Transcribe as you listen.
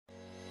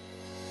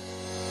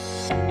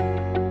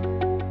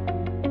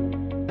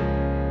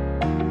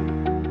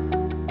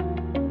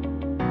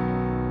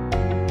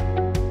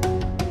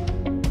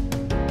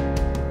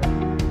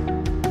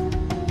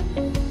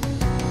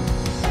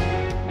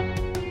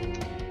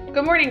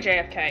Good morning,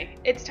 JFK.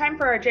 It's time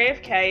for our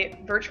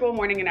JFK virtual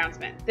morning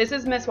announcement. This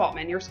is Ms.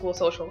 Waltman, your school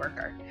social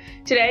worker.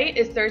 Today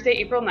is Thursday,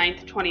 April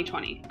 9th,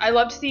 2020. I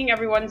loved seeing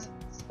everyone's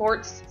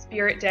sports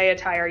spirit day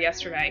attire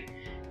yesterday.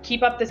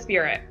 Keep up the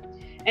spirit.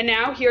 And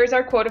now here's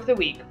our quote of the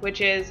week,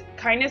 which is,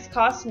 kindness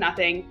costs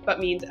nothing but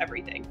means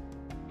everything.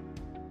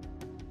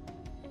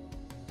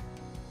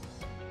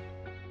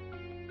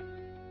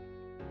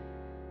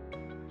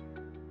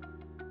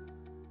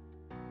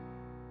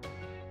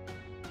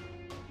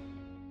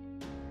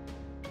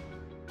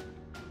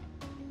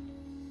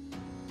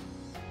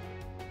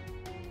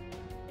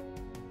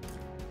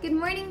 Good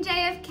morning,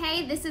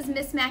 JFK. This is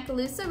Miss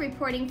Macaluso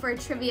reporting for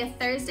Trivia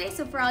Thursday.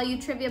 So for all you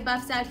trivia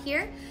buffs out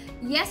here,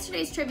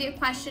 yesterday's trivia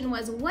question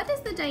was, what is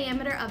the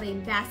diameter of a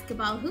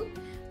basketball hoop?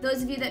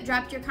 Those of you that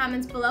dropped your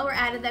comments below or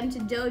added them to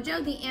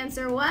Dojo, the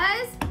answer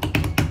was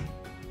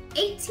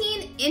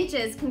 18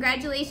 inches.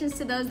 Congratulations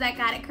to those that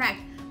got it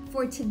correct.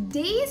 For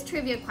today's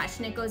trivia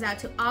question, it goes out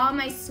to all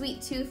my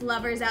sweet tooth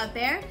lovers out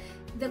there.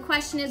 The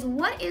question is,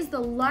 what is the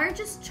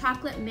largest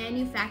chocolate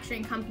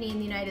manufacturing company in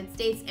the United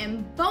States?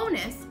 And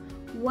bonus,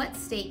 what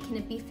state can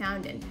it be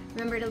found in?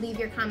 Remember to leave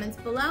your comments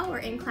below or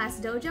in class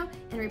dojo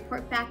and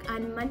report back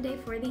on Monday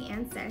for the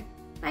answer.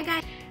 Bye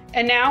guys.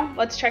 And now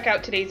let's check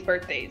out today's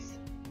birthdays.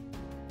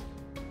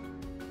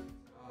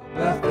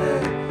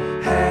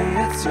 Birthday,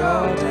 hey, it's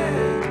your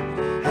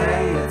day.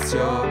 Hey, it's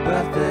your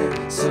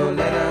birthday, so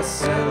let us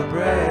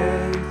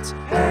celebrate.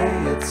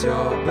 Hey, it's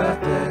your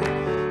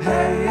birthday.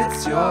 Hey,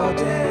 it's your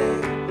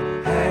day.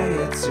 Hey,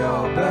 it's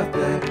your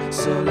birthday,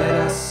 so let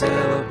us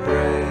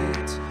celebrate.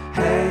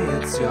 Hey,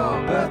 it's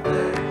your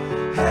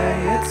birthday.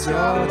 Hey, it's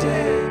your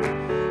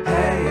day.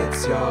 Hey,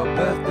 it's your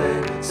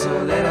birthday,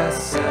 so let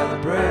us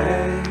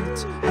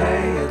celebrate.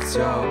 Hey, it's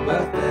your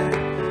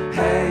birthday.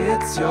 Hey,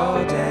 it's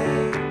your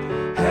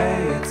day.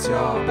 Hey, it's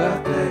your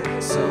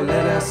birthday, so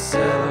let us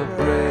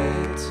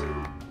celebrate.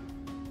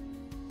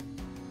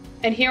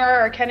 And here are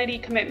our Kennedy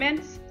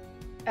commitments,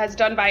 as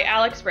done by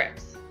Alex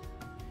Ricks.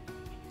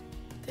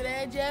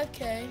 Today at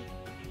JFK,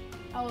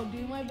 I will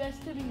do my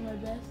best to be my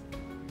best.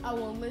 I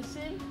will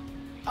listen.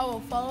 I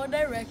will follow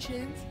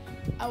directions.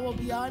 I will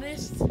be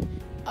honest.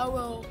 I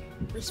will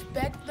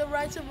respect the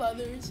rights of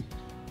others.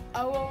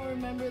 I will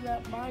remember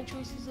that my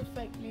choices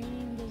affect me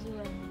and those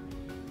around me.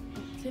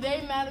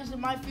 Today matters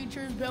and my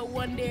future is built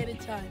one day at a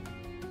time.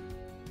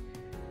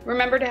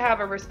 Remember to have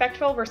a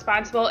respectful,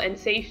 responsible, and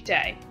safe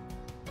day.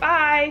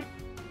 Bye!